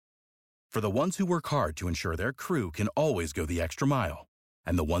For the ones who work hard to ensure their crew can always go the extra mile,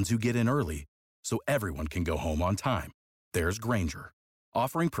 and the ones who get in early so everyone can go home on time, there's Grainger,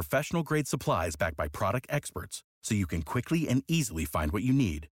 offering professional-grade supplies backed by product experts so you can quickly and easily find what you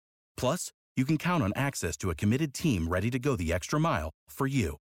need. Plus, you can count on access to a committed team ready to go the extra mile for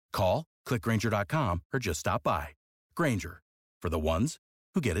you. Call, click Grainger.com, or just stop by. Grainger, for the ones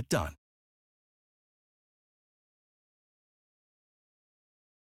who get it done.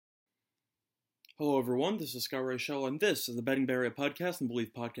 Hello, everyone. This is Scott Reichel, and this is the Betting Bay Area Podcast and Believe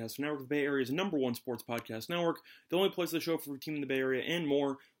Podcast Network, the Bay Area's #1 sports podcast network, the only place to show for a team in the Bay Area and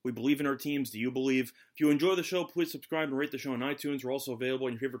more. We believe in our teams. Do you believe? If you enjoy the show, please subscribe and rate the show on iTunes. We're also available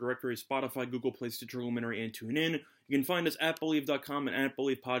in your favorite directories: Spotify, Google Play, Stitcher, Luminary, and TuneIn. You can find us at Believe.com and at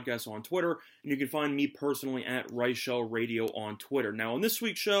Believe Podcast on Twitter, and you can find me personally at Reichel Radio on Twitter. Now, on this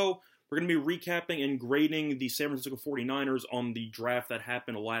week's show, we're going to be recapping and grading the San Francisco 49ers on the draft that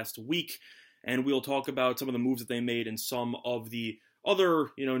happened last week. And we'll talk about some of the moves that they made and some of the other,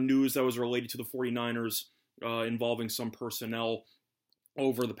 news that was related to the 49ers involving some personnel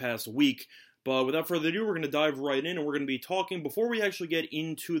over the past week. But without further ado, we're going to dive right in, and we're going to be talking, before we actually get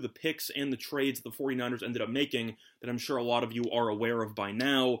into the picks and the trades that the 49ers ended up making, that I'm sure a lot of you are aware of by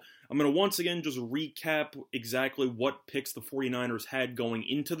now, I'm going to once again just recap exactly what picks the 49ers had going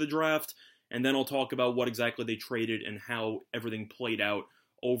into the draft, and then I'll talk about what exactly they traded and how everything played out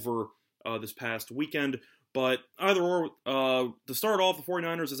over this past weekend. But either or, to start off, the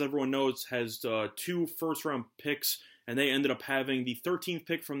 49ers, as everyone knows, has 2 first-round picks, and they ended up having the 13th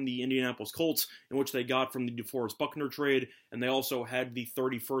pick from the Indianapolis Colts, in which they got from the DeForest Buckner trade, and they also had the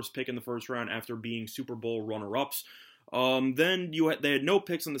 31st pick in the first round after being Super Bowl runner-ups. Then they had no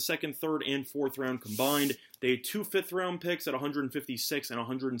picks in the second, third, and fourth round combined. They had 2 fifth-round picks at 156 and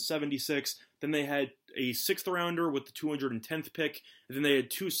 176. Then they had a 6th-rounder with the 210th pick. And then they had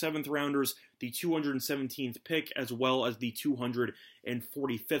 2 7th-rounders, the 217th pick, as well as the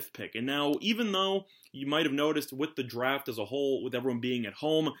 245th pick. And now, even though you might have noticed with the draft as a whole, with everyone being at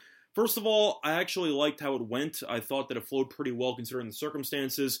home, first of all, I actually liked how it went. I thought that it flowed pretty well considering the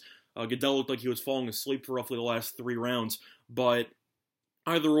circumstances. Goodell looked like he was falling asleep for roughly the last 3 rounds, but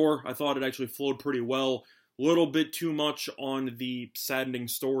either or, I thought it actually flowed pretty well. A little bit too much on the saddening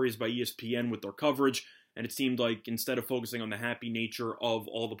stories by ESPN with their coverage, and it seemed like instead of focusing on the happy nature of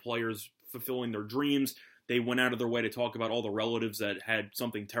all the players fulfilling their dreams, they went out of their way to talk about all the relatives that had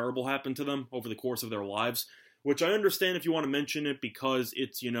something terrible happen to them over the course of their lives, which I understand if you want to mention it because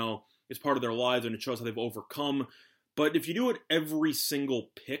it's, it's part of their lives and it shows how they've overcome. But if you do it every single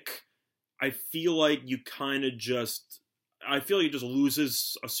pick, I feel like it just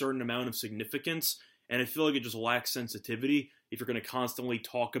loses a certain amount of significance, and I feel like it just lacks sensitivity if you're going to constantly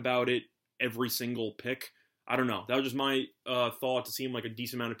talk about it every single pick. I don't know. That was just my thought. It seemed like a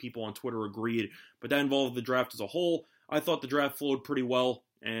decent amount of people on Twitter agreed, but that involved the draft as a whole. I thought the draft flowed pretty well,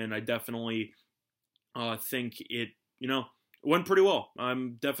 and I definitely think it, went pretty well.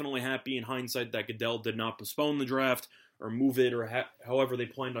 I'm definitely happy in hindsight that Goodell did not postpone the draft or move it or however they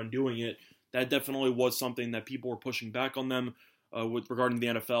planned on doing it. That definitely was something that people were pushing back on them regarding the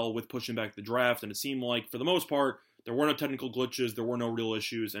NFL with pushing back the draft. And it seemed like, for the most part, there were no technical glitches, there were no real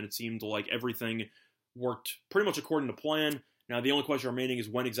issues, and it seemed like everything worked pretty much according to plan. Now, the only question remaining is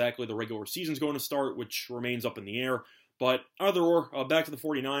when exactly the regular season is going to start, which remains up in the air. But either or, back to the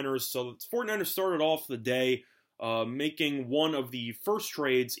 49ers. So the 49ers started off the day making one of the first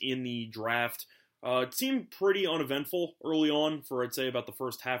trades in the draft. It seemed pretty uneventful early on for, I'd say, about the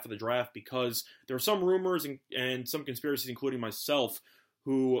first half of the draft because there were some rumors and some conspiracies, including myself,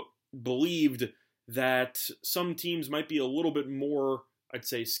 who believed that some teams might be a little bit more, I'd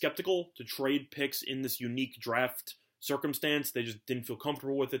say, skeptical to trade picks in this unique draft circumstance. They just didn't feel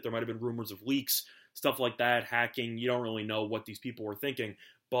comfortable with it. There might have been rumors of leaks, stuff like that, hacking. You don't really know what these people were thinking,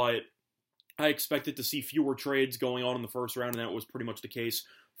 but I expected to see fewer trades going on in the first round, and that was pretty much the case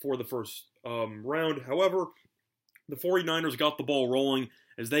for the first round. However, the 49ers got the ball rolling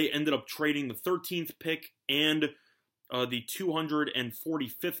as they ended up trading the 13th pick and the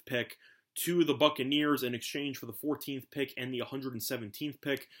 245th pick to the Buccaneers in exchange for the 14th pick and the 117th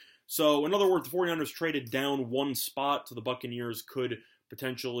pick. So, in other words, the 49ers traded down one spot so the Buccaneers could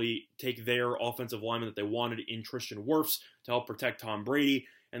potentially take their offensive lineman that they wanted in Tristan Wirfs to help protect Tom Brady.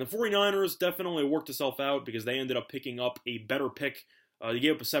 And the 49ers definitely worked itself out because they ended up picking up a better pick. They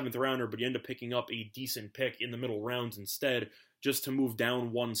gave up a 7th rounder, but you end up picking up a decent pick in the middle rounds instead, just to move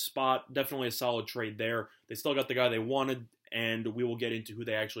down one spot. Definitely a solid trade there. They still got the guy they wanted, and we will get into who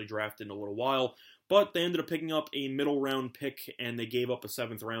they actually drafted in a little while. But they ended up picking up a middle round pick, and they gave up a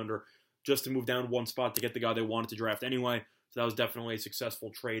 7th rounder just to move down one spot to get the guy they wanted to draft anyway. So that was definitely a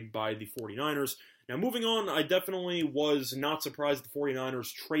successful trade by the 49ers. Now, moving on, I definitely was not surprised the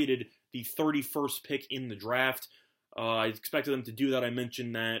 49ers traded the 31st pick in the draft. I expected them to do that. I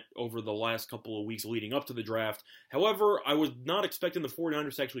mentioned that over the last couple of weeks leading up to the draft. However, I was not expecting the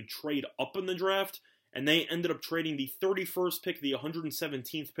 49ers to actually trade up in the draft, and they ended up trading the 31st pick, the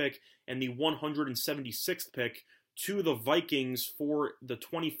 117th pick, and the 176th pick to the Vikings for the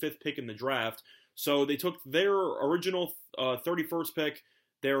 25th pick in the draft. So they took their original 31st pick,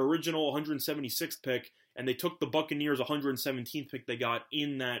 their original 176th pick, and they took the Buccaneers' 117th pick they got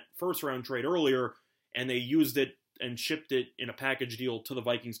in that first round trade earlier, and they used it and shipped it in a package deal to the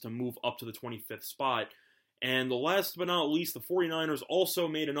Vikings to move up to the 25th spot. And the last but not least, the 49ers also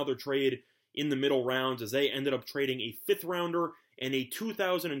made another trade in the middle rounds as they ended up trading a 5th rounder and a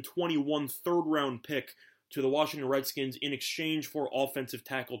 2021 third round pick to the Washington Redskins in exchange for offensive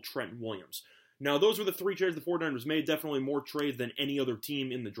tackle Trent Williams. Now, those were the 3 trades the 49ers made, definitely more trades than any other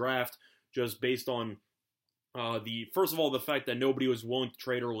team in the draft, just based on first of all, the fact that nobody was willing to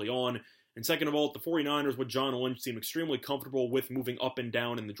trade early on, and second of all, the 49ers with John Lynch seemed extremely comfortable with moving up and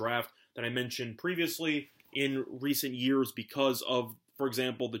down in the draft that I mentioned previously in recent years because of, for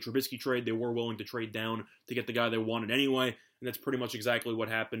example, the Trubisky trade. They were willing to trade down to get the guy they wanted anyway, and that's pretty much exactly what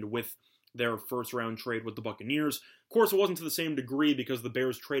happened with their first round trade with the Buccaneers. Of course, it wasn't to the same degree because the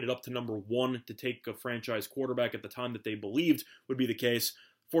Bears traded up to number 1 to take a franchise quarterback at the time that they believed would be the case.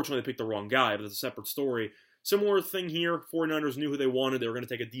 Fortunately, they picked the wrong guy, but that's a separate story. Similar thing here, 49ers knew who they wanted. They were going to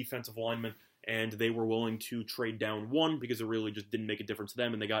take a defensive lineman, and they were willing to trade down 1 because it really just didn't make a difference to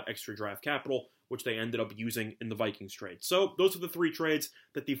them, and they got extra draft capital, which they ended up using in the Vikings trade. So those are the 3 trades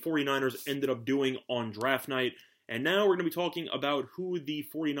that the 49ers ended up doing on draft night. And now we're going to be talking about who the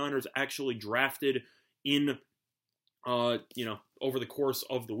 49ers actually drafted in, over the course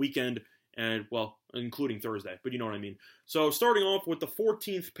of the weekend, and, well, including Thursday, but you know what I mean. So starting off with the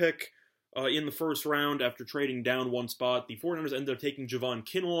 14th pick in the first round after trading down 1 spot, the 49ers ended up taking Javon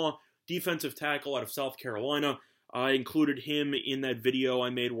Kinlaw, defensive tackle out of South Carolina. I included him in that video I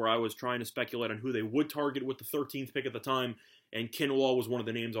made where I was trying to speculate on who they would target with the 13th pick at the time, and Kinlaw was one of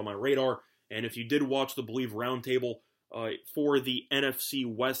the names on my radar. And if you did watch the Believe Roundtable for the NFC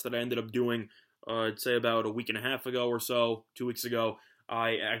West that I ended up doing, I'd say about a week and a half ago or so, 2 weeks ago,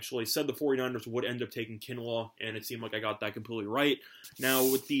 I actually said the 49ers would end up taking Kinlaw, and it seemed like I got that completely right. Now,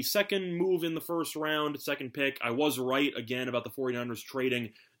 with the second move in the first round, second pick, I was right again about the 49ers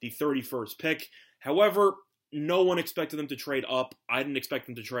trading the 31st pick. However, no one expected them to trade up. I didn't expect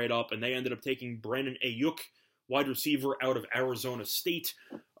them to trade up, and they ended up taking Brandon Ayuk, wide receiver out of Arizona State.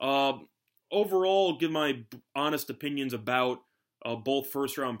 Overall, give my honest opinions about both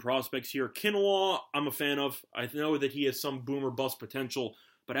first-round prospects here. Kinlaw, I'm a fan of. I know that he has some boomer-bust potential,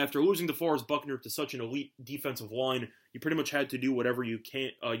 but after losing DeForest Buckner to such an elite defensive line, you pretty much had to do whatever you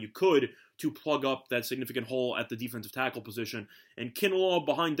could to plug up that significant hole at the defensive tackle position. And Kinlaw,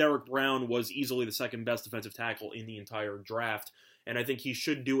 behind Derek Brown, was easily the second-best defensive tackle in the entire draft, and I think he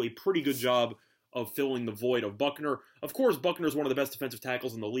should do a pretty good job of filling the void of Buckner. Of course, Buckner is one of the best defensive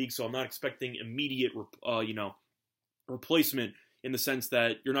tackles in the league, so I'm not expecting immediate, replacement in the sense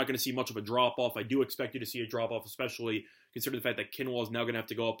that you're not going to see much of a drop-off. I do expect you to see a drop-off, especially considering the fact that Kinlaw is now going to have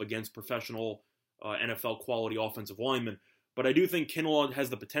to go up against professional NFL-quality offensive linemen. But I do think Kinlaw has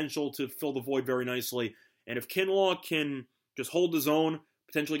the potential to fill the void very nicely, and if Kinlaw can just hold his own,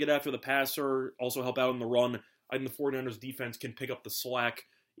 potentially get after the passer, also help out in the run, I think the 49ers defense can pick up the slack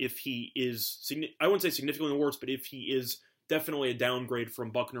if he is, I wouldn't say significantly worse, but if he is definitely a downgrade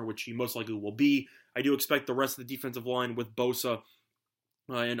from Buckner, which he most likely will be. I do expect the rest of the defensive line with Bosa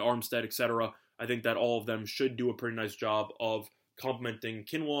and Armstead, etc. I think that all of them should do a pretty nice job of complementing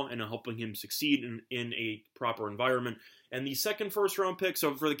Kinlaw and helping him succeed in a proper environment. And the second first-round pick,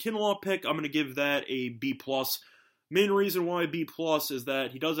 so for the Kinlaw pick, I'm going to give that a B+. Main reason why B+ is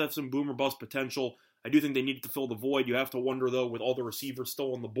that he does have some boomer bust potential. I do think they needed to fill the void. You have to wonder, though, with all the receivers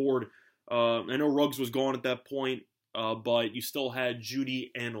still on the board. I know Ruggs was gone at that point, but you still had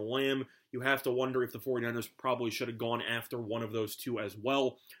Judy and Lamb. You have to wonder if the 49ers probably should have gone after one of those two as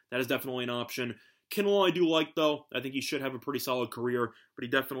well. That is definitely an option. Kinlaw I do like, though. I think he should have a pretty solid career, but he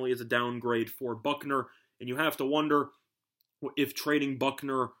definitely is a downgrade for Buckner. And you have to wonder if trading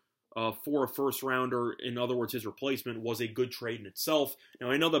Buckner for a first-rounder, in other words, his replacement, was a good trade in itself.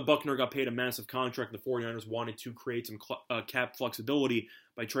 Now, I know that Buckner got paid a massive contract, and the 49ers wanted to create some cap flexibility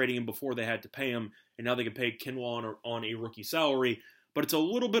by trading him before they had to pay him, and now they can pay Kinlaw on a rookie salary. But it's a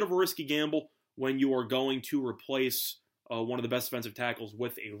little bit of a risky gamble when you are going to replace one of the best defensive tackles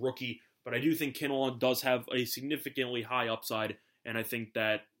with a rookie. But I do think Kinlaw does have a significantly high upside, and I think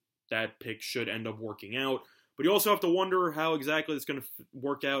that that pick should end up working out. But you also have to wonder how exactly it's going to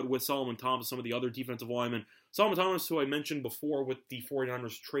work out with Solomon Thomas, some of the other defensive linemen. Solomon Thomas, who I mentioned before with the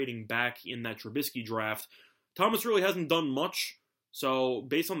 49ers trading back in that Trubisky draft, Thomas really hasn't done much. So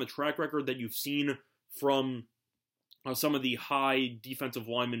based on the track record that you've seen from some of the high defensive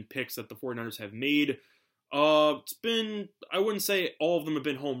lineman picks that the 49ers have made, it's been, I wouldn't say all of them have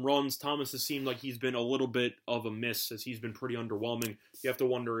been home runs. Thomas has seemed like he's been a little bit of a miss, as he's been pretty underwhelming. You have to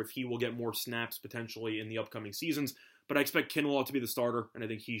wonder if he will get more snaps potentially in the upcoming seasons. But I expect Kinlaw to be the starter, and I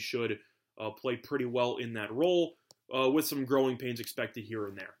think he should play pretty well in that role, with some growing pains expected here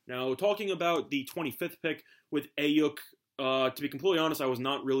and there. Now, talking about the 25th pick with Aiyuk, to be completely honest, I was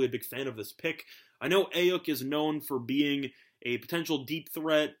not really a big fan of this pick. I know Aiyuk is known for being a potential deep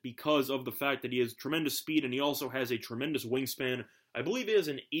threat because of the fact that he has tremendous speed and he also has a tremendous wingspan. I believe he has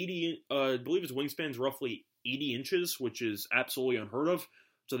I believe his wingspan is roughly 80 inches, which is absolutely unheard of.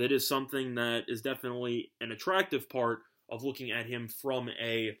 So that is something that is definitely an attractive part of looking at him from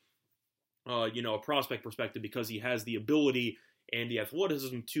a prospect perspective, because he has the ability and the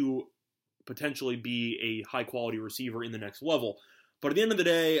athleticism to potentially be a high quality receiver in the next level. But at the end of the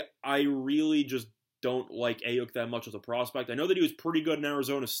day, I really just don't like Aiyuk that much as a prospect. I know that he was pretty good in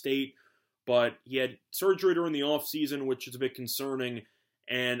Arizona State, but he had surgery during the offseason, which is a bit concerning,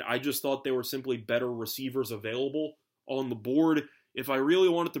 and I just thought there were simply better receivers available on the board. If I really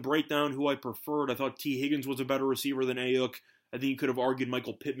wanted to break down who I preferred, I thought T. Higgins was a better receiver than Aiyuk. I think you could have argued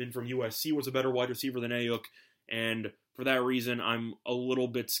Michael Pittman from USC was a better wide receiver than Aiyuk, and for that reason, I'm a little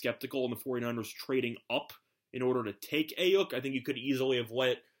bit skeptical in the 49ers trading up in order to take Aiyuk. I think you could easily have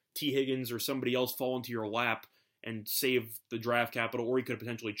let T. Higgins or somebody else fall into your lap and save the draft capital, or he could have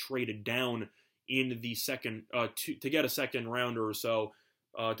potentially traded down in the second to get a second rounder or so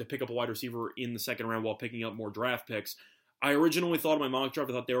to pick up a wide receiver in the second round while picking up more draft picks. I originally thought in my mock draft,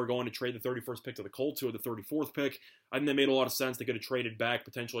 I thought they were going to trade the 31st pick to the Colts, or the 34th pick. I think that made a lot of sense. They could have traded back,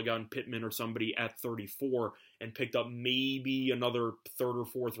 potentially gotten Pittman or somebody at 34 and picked up maybe another third or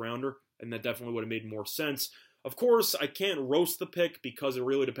fourth rounder, and that definitely would have made more sense. Of course, I can't roast the pick because it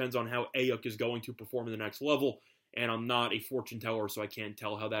really depends on how Aiyuk is going to perform in the next level, and I'm not a fortune teller, so I can't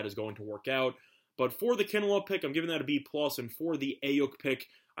tell how that is going to work out. But for the Kinlaw pick, I'm giving that a B+, and for the Aiyuk pick,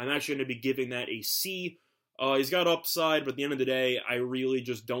 I'm actually going to be giving that a C. He's got upside, but at the end of the day, I really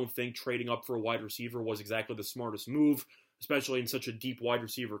just don't think trading up for a wide receiver was exactly the smartest move, especially in such a deep wide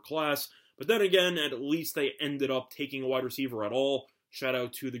receiver class. But then again, at least they ended up taking a wide receiver at all. Shout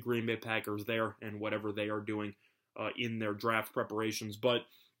out to the Green Bay Packers there and whatever they are doing in their draft preparations. But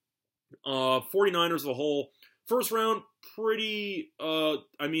 49ers as a whole, first round, pretty,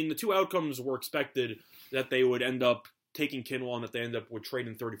 the two outcomes were expected, that they would end up taking Kinlaw and that they end up with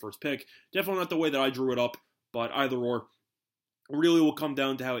trading 31st pick. Definitely not the way that I drew it up, but either or. Really will come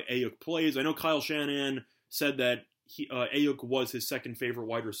down to how Aiyuk plays. I know Kyle Shanahan said that Aiyuk was his second favorite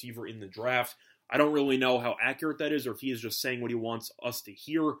wide receiver in the draft. I don't really know how accurate that is, or if he is just saying what he wants us to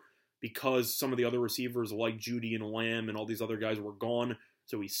hear, because some of the other receivers like Judy and Lamb and all these other guys were gone.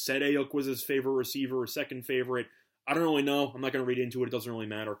 So he said Aiyuk was his favorite receiver, his second favorite. I don't really know. I'm not going to read into it. It doesn't really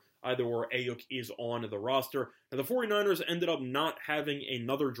matter. Either or, Aiyuk is on the roster. Now, the 49ers ended up not having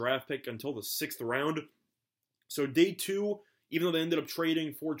another draft pick until the 6th round. So day 2, even though they ended up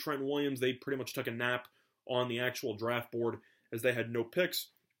trading for Trent Williams, they pretty much took a nap on the actual draft board as they had no picks.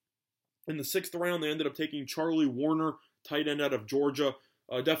 In the 6th round, they ended up taking Charlie Warner, tight end out of Georgia.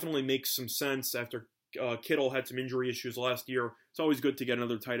 Definitely makes some sense after Kittle had some injury issues last year. It's always good to get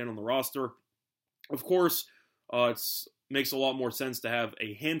another tight end on the roster. Of course, it makes a lot more sense to have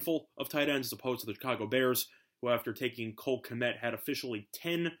a handful of tight ends as opposed to the Chicago Bears, who after taking Cole Kmet had officially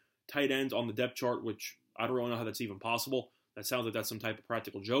 10 tight ends on the depth chart, which I don't really know how that's even possible. That sounds like that's some type of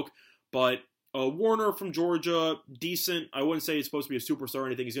practical joke. But Warner from Georgia, decent. I wouldn't say he's supposed to be a superstar or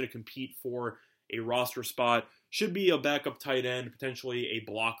anything. He's going to compete for a roster spot. Should be a backup tight end, potentially a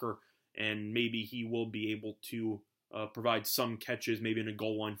blocker, and maybe he will be able to provide some catches, maybe in a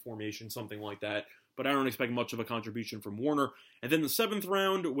goal line formation, something like that. But I don't expect much of a contribution from Warner. And then the 7th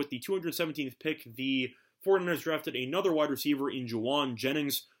round, with the 217th pick, the 49ers drafted another wide receiver in Juwan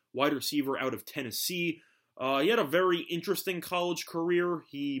Jennings, wide receiver out of Tennessee. He had a very interesting college career.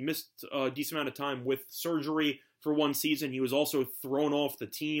 He missed a decent amount of time with surgery for one season. He was also thrown off the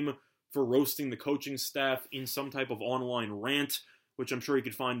team for roasting the coaching staff in some type of online rant, which I'm sure you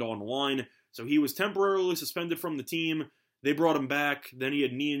could find online. So he was temporarily suspended from the team. They brought him back. Then he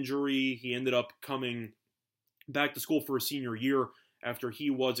had knee injury. He ended up coming back to school for his senior year after he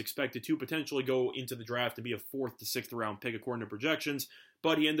was expected to potentially go into the draft to be a 4th to 6th round pick according to projections.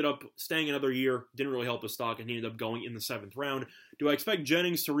 But he ended up staying another year, didn't really help his stock, and he ended up going in the 7th round. Do I expect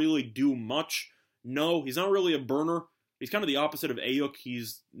Jennings to really do much? No, he's not really a burner. He's kind of the opposite of Aiyuk.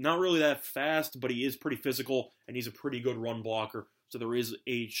 He's not really that fast, but he is pretty physical, and he's a pretty good run blocker. So there is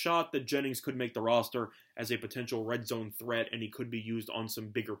a shot that Jennings could make the roster as a potential red zone threat, and he could be used on some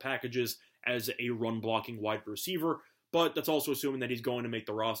bigger packages as a run-blocking wide receiver. But that's also assuming that he's going to make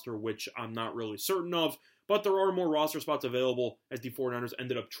the roster, which I'm not really certain of. But there are more roster spots available as the 49ers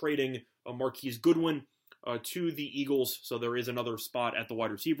ended up trading Marquise Goodwin to the Eagles. So there is another spot at the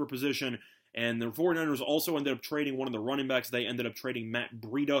wide receiver position. And the 49ers also ended up trading one of the running backs. They ended up trading Matt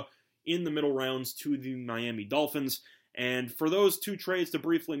Breida in the middle rounds to the Miami Dolphins. And for those two trades to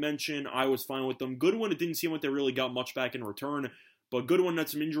briefly mention, I was fine with them. Goodwin, it didn't seem like they really got much back in return. But Goodwin had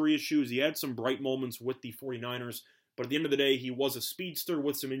some injury issues. He had some bright moments with the 49ers. But at the end of the day, he was a speedster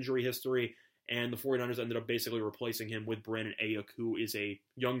with some injury history. And the 49ers ended up basically replacing him with Brandon Aiyuk, who is a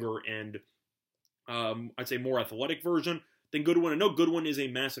younger and, I'd say, more athletic version than Goodwin. I know Goodwin is a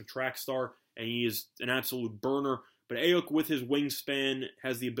massive track star, and he is an absolute burner. But Aiyuk, with his wingspan,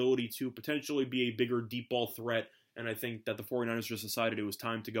 has the ability to potentially be a bigger deep ball threat. And I think that the 49ers just decided it was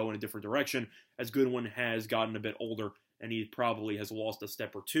time to go in a different direction, as Goodwin has gotten a bit older, and he probably has lost a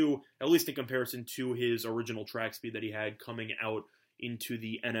step or two, at least in comparison to his original track speed that he had coming out into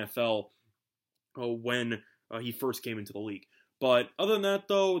the NFL when he first came into the league. But other than that,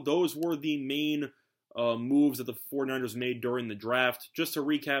 though, those were the main moves that the 49ers made during the draft. Just to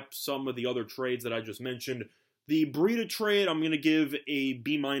recap some of the other trades that I just mentioned. The Breida trade, I'm going to give a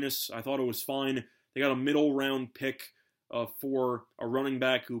B-. I thought it was fine. They got a middle round pick for a running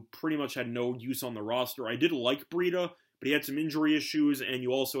back who pretty much had no use on the roster. I did like Breida, but he had some injury issues, and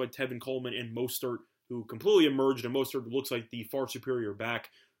you also had Tevin Coleman and Mostert, who completely emerged, and Mostert looks like the far superior back.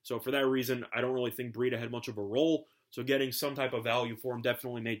 So for that reason, I don't really think Breida had much of a role. So getting some type of value for him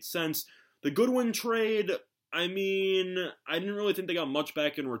definitely made sense. The Goodwin trade, I mean, I didn't really think they got much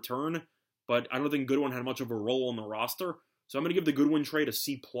back in return, but I don't think Goodwin had much of a role on the roster. So I'm going to give the Goodwin trade a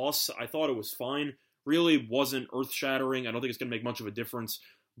C+. I thought it was fine. Really wasn't earth-shattering. I don't think it's going to make much of a difference.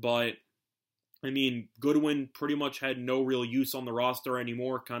 But, I mean, Goodwin pretty much had no real use on the roster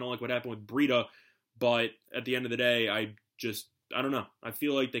anymore, kind of like what happened with Breida. But at the end of the day, I don't know. I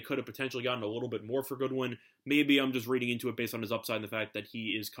feel like they could have potentially gotten a little bit more for Goodwin. Maybe I'm just reading into it based on his upside and the fact that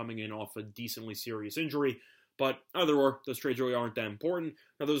he is coming in off a decently serious injury. But either or, those trades really aren't that important.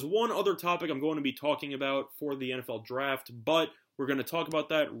 Now, there's one other topic I'm going to be talking about for the NFL draft, but we're going to talk about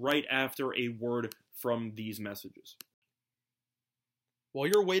that right after a word from these messages. While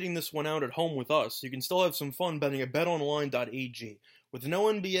you're waiting this one out at home with us, you can still have some fun betting at betonline.ag. With no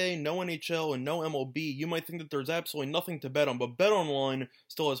NBA, no NHL, and no MLB, you might think that there's absolutely nothing to bet on, but BetOnline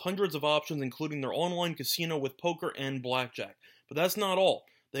still has hundreds of options, including their online casino with poker and blackjack. But that's not all.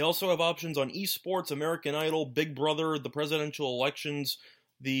 They also have options on esports, American Idol, Big Brother, the presidential elections,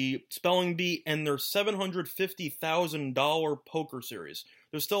 the spelling bee, and their $750,000 poker series.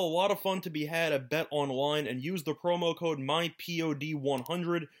 There's still a lot of fun to be had at BetOnline, and use the promo code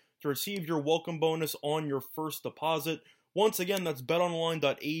MyPOD100 to receive your welcome bonus on your first deposit. Once again, that's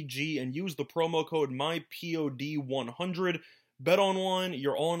betonline.ag, and use the promo code MyPOD100. BetOnline,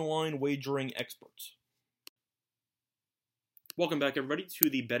 your online wagering experts. Welcome back, everybody, to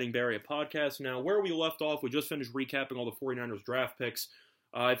the Betting Barrier podcast. Now, where we left off, we just finished recapping all the 49ers draft picks.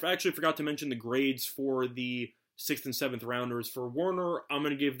 I actually forgot to mention the grades for the 6th and 7th rounders. For Werner, I'm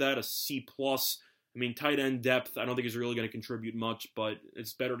going to give that a C+. I mean, tight end depth, I don't think is really going to contribute much, but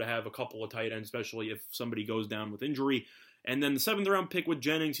it's better to have a couple of tight ends, especially if somebody goes down with injury. And then the 7th round pick with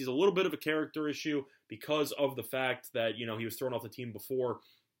Jennings, he's a little bit of a character issue because of the fact that, he was thrown off the team before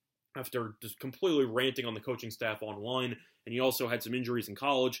after just completely ranting on the coaching staff online, and he also had some injuries in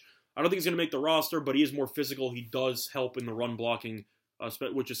college. I don't think he's going to make the roster, but he is more physical. He does help in the run blocking,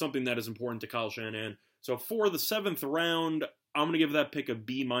 which is something that is important to Kyle Shanahan. So for the 7th round, I'm going to give that pick a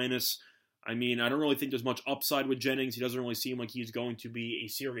B-. I mean, I don't really think there's much upside with Jennings. He doesn't really seem like he's going to be a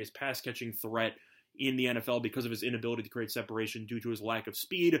serious pass-catching threat in the NFL because of his inability to create separation due to his lack of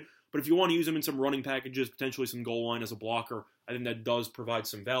speed. But if you want to use him in some running packages, potentially some goal line as a blocker, I think that does provide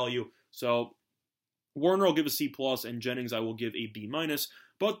some value. So Werner will give a C+, and Jennings I will give a B-.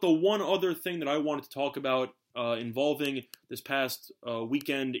 But the one other thing that I wanted to talk about involving this past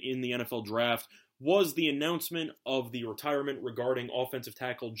weekend in the NFL draft was the announcement of the retirement regarding offensive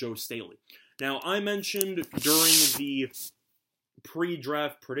tackle Joe Staley. Now, I mentioned during the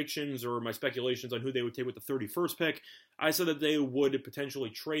pre-draft predictions or my speculations on who they would take with the 31st pick, I said that they would potentially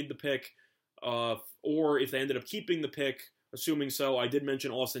trade the pick, or if they ended up keeping the pick, assuming so, I did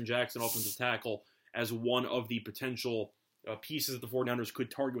mention Austin Jackson, offensive tackle, as one of the potential pieces that the 49ers could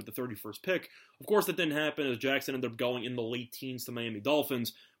target with the 31st pick. Of course, that didn't happen as Jackson ended up going in the late teens to Miami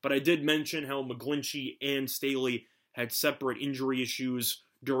Dolphins, But I did mention how McGlinchey and Staley had separate injury issues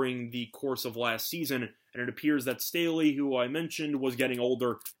during the course of last season, and it appears that Staley, who I mentioned was getting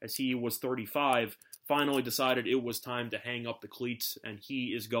older as he was 35, finally decided it was time to hang up the cleats, and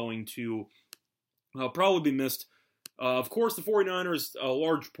he is going to probably be missed. Of course, the 49ers, a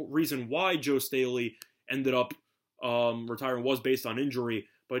large reason why Joe Staley ended up retiring was based on injury,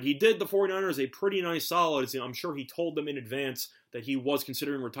 but he did the 49ers a pretty nice solid. I'm sure he told them in advance that he was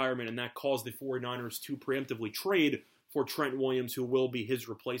considering retirement, and that caused the 49ers to preemptively trade for Trent Williams, who will be his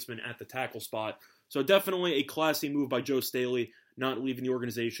replacement at the tackle spot. So definitely a classy move by Joe Staley, not leaving the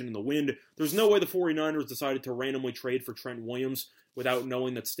organization in the wind. There's no way the 49ers decided to randomly trade for Trent Williams without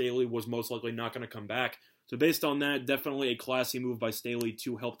knowing that Staley was most likely not going to come back. So based on that, definitely a classy move by Staley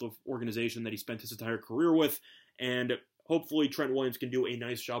to help the organization that he spent his entire career with, and hopefully Trent Williams can do a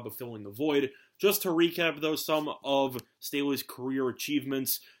nice job of filling the void. Just to recap, though, some of Staley's career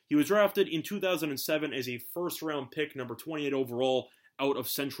achievements. He was drafted in 2007 as a first-round pick, number 28 overall, out of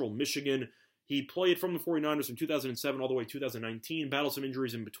Central Michigan. He played from the 49ers from 2007 all the way to 2019, battled some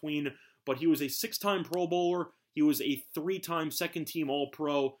injuries in between, but he was a 6-time Pro Bowler. He was a 3-time second-team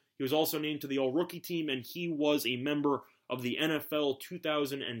All-Pro. He was also named to the All-Rookie team, and he was a member of the NFL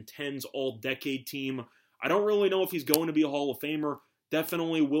 2010's All-Decade team. I don't really know if he's going to be a Hall of Famer.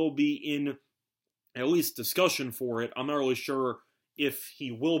 Definitely will be in at least discussion for it. I'm not really sure if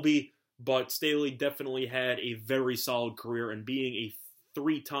he will be, but Staley definitely had a very solid career, and being a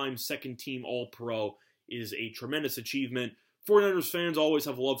 3-time second-team All-Pro is a tremendous achievement. 49ers fans always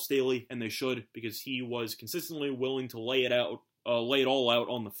have loved Staley, and they should, because he was consistently willing to lay it all out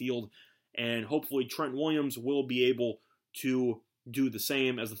on the field, and hopefully Trent Williams will be able to do the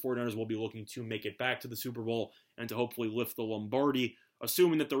same, as the 49ers will be looking to make it back to the Super Bowl and to hopefully lift the Lombardi,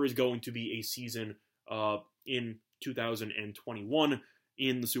 assuming that there is going to be a season in 2021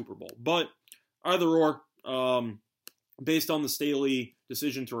 in the Super Bowl. But either or, based on the Staley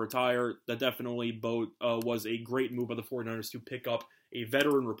decision to retire, that definitely was a great move by the 49ers to pick up a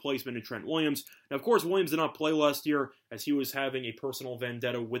veteran replacement in Trent Williams. Now, of course, Williams did not play last year as he was having a personal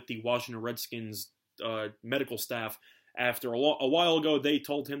vendetta with the Washington Redskins medical staff. After a while ago, they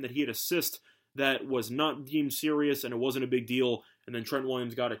told him that he had a cyst that was not deemed serious and it wasn't a big deal. And then Trent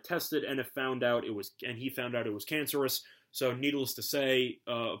Williams got it tested, and he found out it was cancerous. So, needless to say,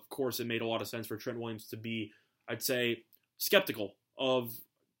 of course, it made a lot of sense for Trent Williams to be, I'd say, skeptical of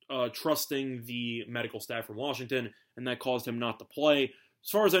trusting the medical staff from Washington, and that caused him not to play. As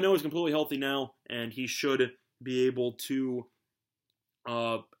far as I know, he's completely healthy now, and he should be able to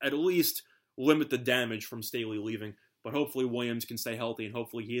at least limit the damage from Staley leaving. But hopefully Williams can stay healthy, and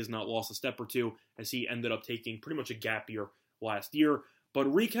hopefully he has not lost a step or two, as he ended up taking pretty much a gap year last year. But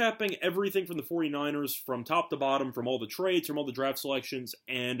recapping everything from the 49ers from top to bottom, from all the trades, from all the draft selections,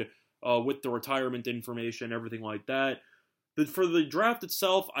 and with the retirement information, everything like that. For the draft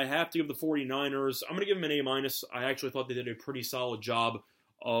itself, I have to give the 49ers, I'm going to give them an A-. I actually thought they did a pretty solid job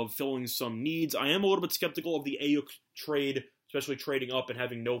of filling some needs. I am a little bit skeptical of the Aiyuk trade, especially trading up and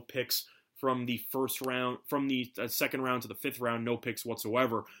having no picks from the first round, from the second round to the fifth round, no picks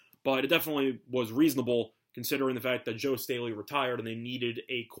whatsoever. But it definitely was reasonable, considering the fact that Joe Staley retired and they needed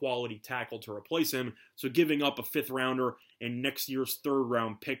a quality tackle to replace him. So giving up a fifth rounder and next year's third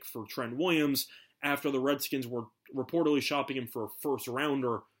round pick for Trent Williams, after the Redskins were reportedly shopping him for a first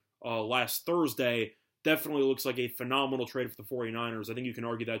rounder last Thursday, definitely looks like a phenomenal trade for the 49ers. I think you can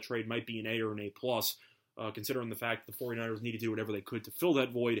argue that trade might be an A or an A+, considering the fact that the 49ers needed to do whatever they could to fill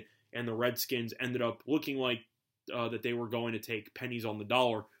that void, and the Redskins ended up looking like that they were going to take pennies on the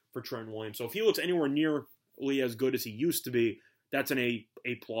dollar for Trent Williams. So if he looks anywhere nearly as good as he used to be, that's an A+,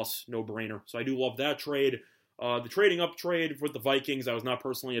 no-brainer. So I do love that trade. The trading up trade with the Vikings, I was not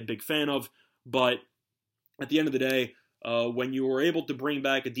personally a big fan of, but at the end of the day, when you were able to bring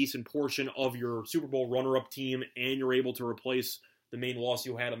back a decent portion of your Super Bowl runner-up team and you're able to replace the main loss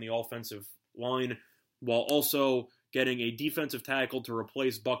you had on the offensive line, while also getting a defensive tackle to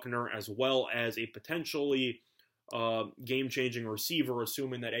replace Buckner, as well as a potentially game-changing receiver,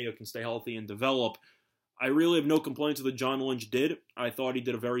 assuming that Aiyuk can stay healthy and develop, I really have no complaints with what John Lynch did. I thought he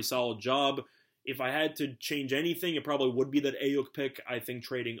did a very solid job. If I had to change anything, it probably would be that Aiyuk pick. I think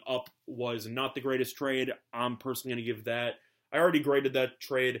trading up was not the greatest trade. I'm personally going to give that. I already graded that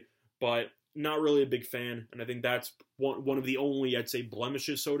trade, but not really a big fan. And I think that's one of the only, I'd say,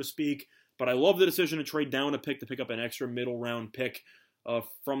 blemishes, so to speak. But I love the decision to trade down a pick to pick up an extra middle round pick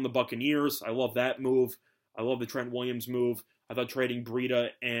from the Buccaneers. I love that move. I love the Trent Williams move. I thought trading Breida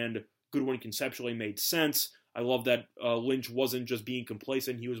and Goodwin conceptually made sense. I love that Lynch wasn't just being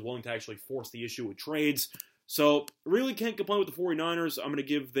complacent. He was willing to actually force the issue with trades. So, really can't complain with the 49ers. I'm going to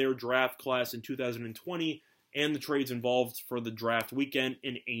give their draft class in 2020 and the trades involved for the draft weekend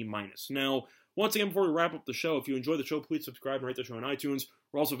an A-. Now, once again, before we wrap up the show, if you enjoy the show, please subscribe and rate the show on iTunes.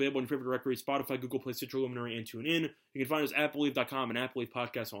 We're also available in your favorite directory, Spotify, Google Play, Stitcher, Luminary, and TuneIn. You can find us at Believe.com and at Believe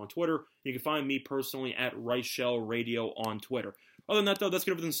Podcast on Twitter. You can find me personally at Reichel Radio on Twitter. Other than that, though, that's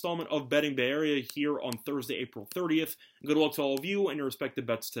going to be the installment of Betting Bay Area here on Thursday, April 30th. Good luck to all of you and your respective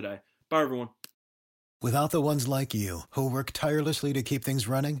bets today. Bye, everyone. Without the ones like you, who work tirelessly to keep things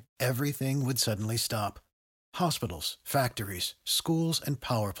running, everything would suddenly stop. Hospitals, factories, schools, and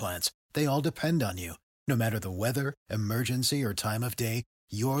power plants, they all depend on you. No matter the weather, emergency, or time of day,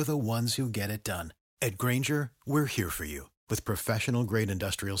 you're the ones who get it done. At Grainger, we're here for you with professional-grade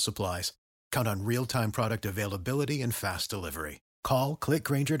industrial supplies. Count on real-time product availability and fast delivery. Call, click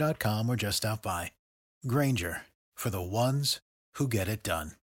Grainger.com, or just stop by. Grainger, for the ones who get it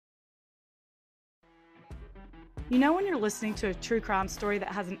done. You know when you're listening to a true crime story that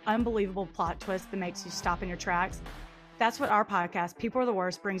has an unbelievable plot twist that makes you stop in your tracks? That's what our podcast, People Are the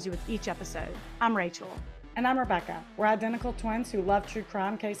Worst, brings you with each episode. I'm Rachel. And I'm Rebecca. We're identical twins who love true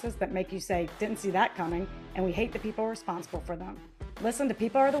crime cases that make you say, didn't see that coming, and we hate the people responsible for them. Listen to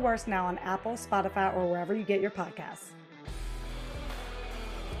People Are the Worst now on Apple, Spotify, or wherever you get your podcasts.